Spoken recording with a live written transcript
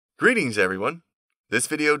Greetings, everyone. This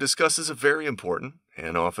video discusses a very important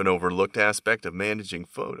and often overlooked aspect of managing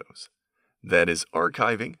photos. That is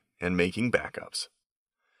archiving and making backups.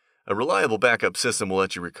 A reliable backup system will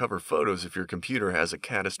let you recover photos if your computer has a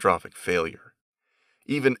catastrophic failure.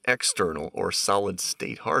 Even external or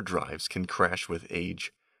solid-state hard drives can crash with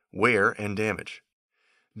age, wear, and damage.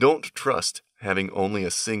 Don't trust having only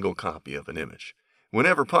a single copy of an image.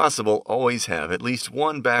 Whenever possible, always have at least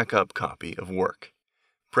one backup copy of work,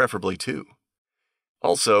 preferably two.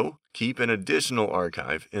 Also, keep an additional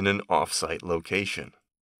archive in an off-site location.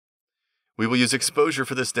 We will use Exposure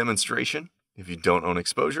for this demonstration. If you don't own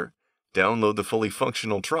Exposure, download the fully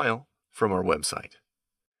functional trial from our website.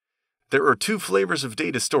 There are two flavors of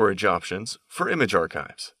data storage options for image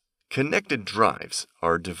archives. Connected drives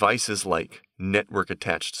are devices like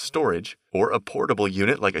network-attached storage or a portable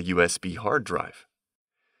unit like a USB hard drive.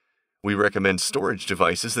 We recommend storage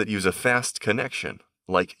devices that use a fast connection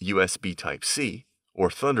like USB Type-C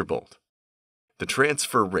or Thunderbolt. The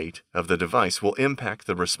transfer rate of the device will impact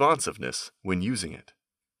the responsiveness when using it.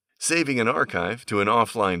 Saving an archive to an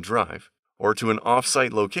offline drive or to an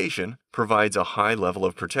off-site location provides a high level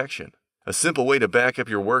of protection. A simple way to back up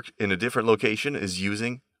your work in a different location is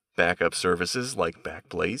using backup services like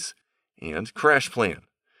Backblaze and CrashPlan,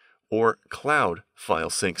 or cloud file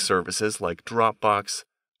sync services like Dropbox,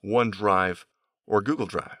 OneDrive, or Google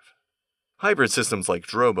Drive. Hybrid systems like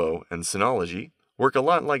Drobo and Synology work a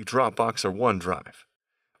lot like Dropbox or OneDrive,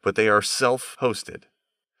 but they are self-hosted.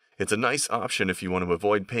 It's a nice option if you want to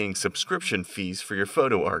avoid paying subscription fees for your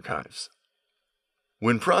photo archives.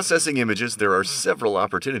 When processing images, there are several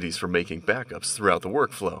opportunities for making backups throughout the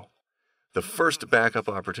workflow. The first backup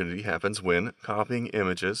opportunity happens when copying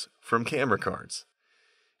images from camera cards.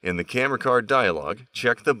 In the camera card dialog,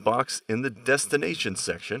 check the box in the Destination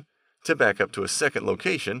section to back up to a second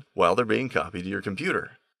location while they're being copied to your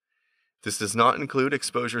computer. This does not include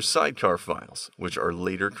Exposure sidecar files, which are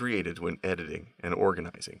later created when editing and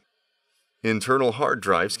organizing. Internal hard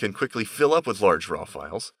drives can quickly fill up with large raw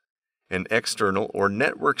files. An external or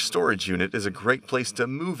network storage unit is a great place to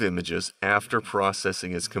move images after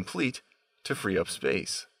processing is complete to free up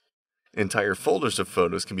space. Entire folders of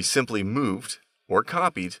photos can be simply moved or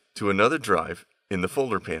copied to another drive in the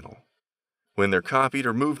folder panel. When they're copied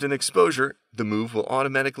or moved in Exposure, the move will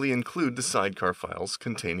automatically include the sidecar files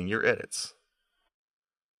containing your edits.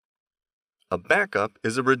 A backup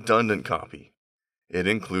is a redundant copy. It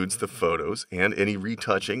includes the photos and any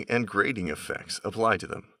retouching and grading effects applied to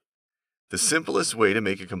them. The simplest way to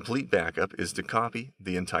make a complete backup is to copy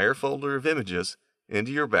the entire folder of images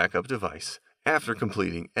into your backup device after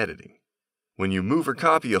completing editing. When you move or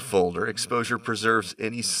copy a folder, Exposure preserves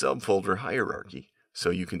any subfolder hierarchy, so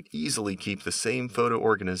you can easily keep the same photo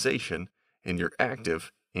organization in your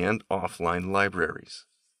active and offline libraries.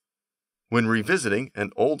 When revisiting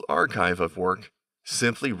an old archive of work,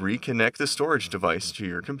 simply reconnect the storage device to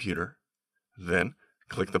your computer. Then,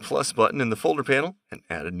 click the plus button in the folder panel and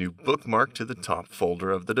add a new bookmark to the top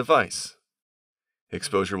folder of the device.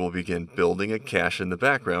 Exposure will begin building a cache in the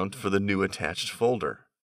background for the new attached folder.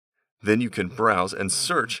 Then you can browse and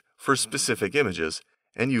search for specific images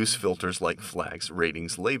and use filters like flags,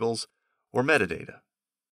 ratings, labels, or metadata.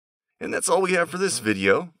 And that's all we have for this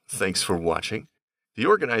video. Thanks for watching. The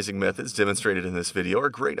organizing methods demonstrated in this video are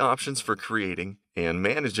great options for creating and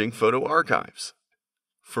managing photo archives.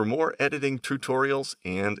 For more editing tutorials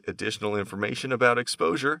and additional information about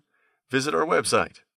Exposure, visit our website.